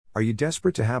Are you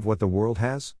desperate to have what the world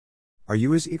has? Are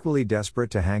you as equally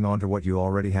desperate to hang on to what you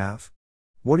already have?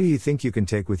 What do you think you can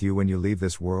take with you when you leave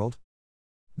this world?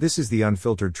 This is the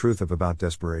unfiltered truth about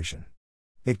desperation.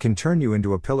 It can turn you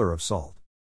into a pillar of salt.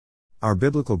 Our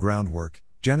biblical groundwork,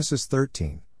 Genesis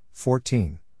 13,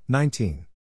 14, 19.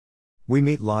 We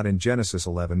meet Lot in Genesis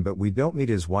 11, but we don't meet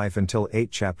his wife until 8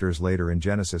 chapters later in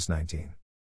Genesis 19.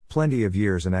 Plenty of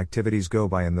years and activities go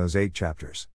by in those 8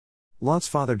 chapters. Lot's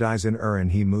father dies in Ur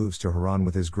and he moves to Haran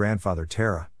with his grandfather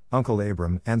Terah, Uncle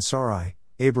Abram, and Sarai,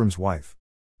 Abram's wife.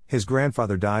 His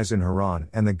grandfather dies in Haran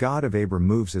and the God of Abram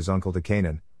moves his uncle to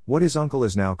Canaan, what his uncle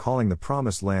is now calling the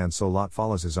Promised Land, so Lot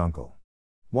follows his uncle.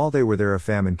 While they were there, a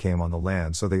famine came on the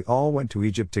land, so they all went to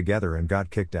Egypt together and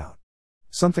got kicked out.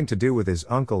 Something to do with his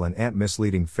uncle and aunt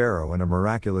misleading Pharaoh and a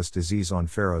miraculous disease on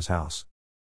Pharaoh's house.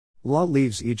 Lot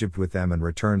leaves Egypt with them and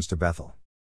returns to Bethel.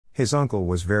 His uncle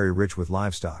was very rich with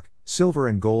livestock, silver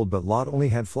and gold, but Lot only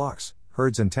had flocks,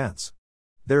 herds and tents.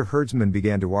 Their herdsmen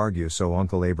began to argue, so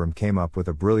Uncle Abram came up with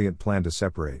a brilliant plan to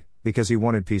separate, because he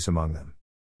wanted peace among them.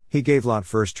 He gave Lot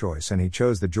first choice and he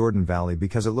chose the Jordan Valley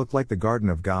because it looked like the garden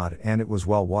of God and it was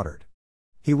well watered.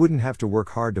 He wouldn't have to work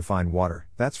hard to find water,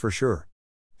 that's for sure.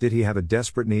 Did he have a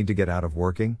desperate need to get out of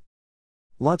working?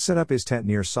 Lot set up his tent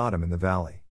near Sodom in the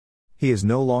valley. He is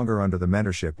no longer under the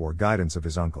mentorship or guidance of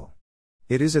his uncle.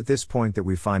 It is at this point that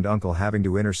we find Uncle having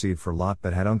to intercede for Lot,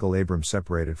 but had Uncle Abram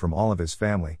separated from all of his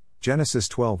family, Genesis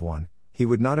 12:1, he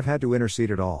would not have had to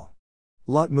intercede at all.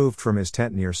 Lot moved from his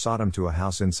tent near Sodom to a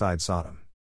house inside Sodom.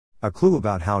 A clue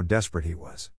about how desperate he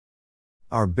was.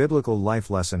 Our biblical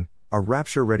life lesson: a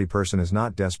rapture-ready person is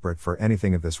not desperate for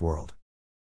anything of this world.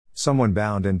 Someone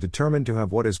bound and determined to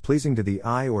have what is pleasing to the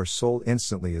eye or soul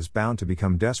instantly is bound to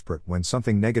become desperate when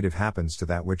something negative happens to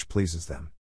that which pleases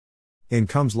them. In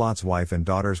comes Lot's wife and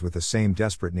daughters with the same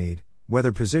desperate need,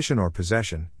 whether position or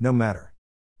possession, no matter.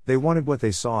 They wanted what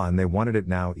they saw and they wanted it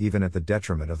now, even at the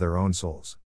detriment of their own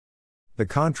souls. The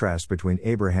contrast between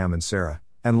Abraham and Sarah,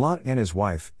 and Lot and his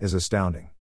wife, is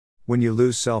astounding. When you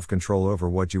lose self-control over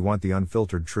what you want, the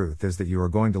unfiltered truth is that you are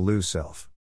going to lose self.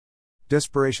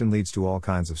 Desperation leads to all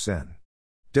kinds of sin.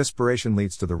 Desperation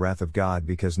leads to the wrath of God,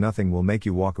 because nothing will make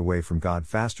you walk away from God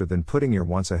faster than putting your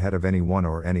wants ahead of anyone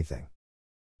or anything.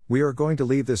 We are going to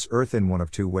leave this earth in one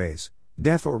of two ways: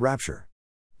 death or rapture.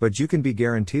 But you can be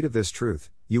guaranteed of this truth: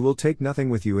 you will take nothing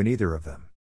with you in either of them.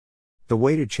 The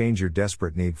way to change your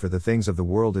desperate need for the things of the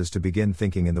world is to begin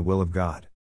thinking in the will of God.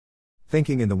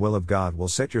 Thinking in the will of God will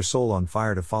set your soul on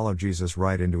fire to follow Jesus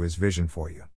right into His vision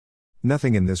for you.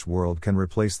 Nothing in this world can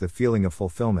replace the feeling of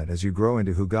fulfillment as you grow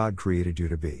into who God created you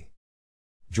to be.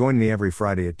 Join me every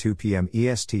Friday at 2 p.m.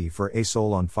 EST for A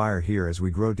Soul on Fire here as we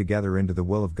grow together into the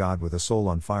will of God with a soul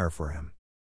on fire for Him.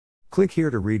 Click here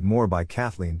to read more by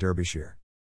Kathleen, Derbyshire.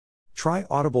 Try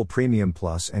Audible Premium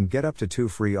Plus and get up to 2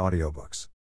 free audiobooks.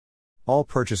 All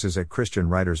purchases at Christian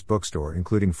Writers Bookstore,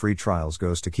 including free trials,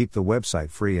 goes to keep the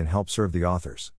website free and help serve the authors.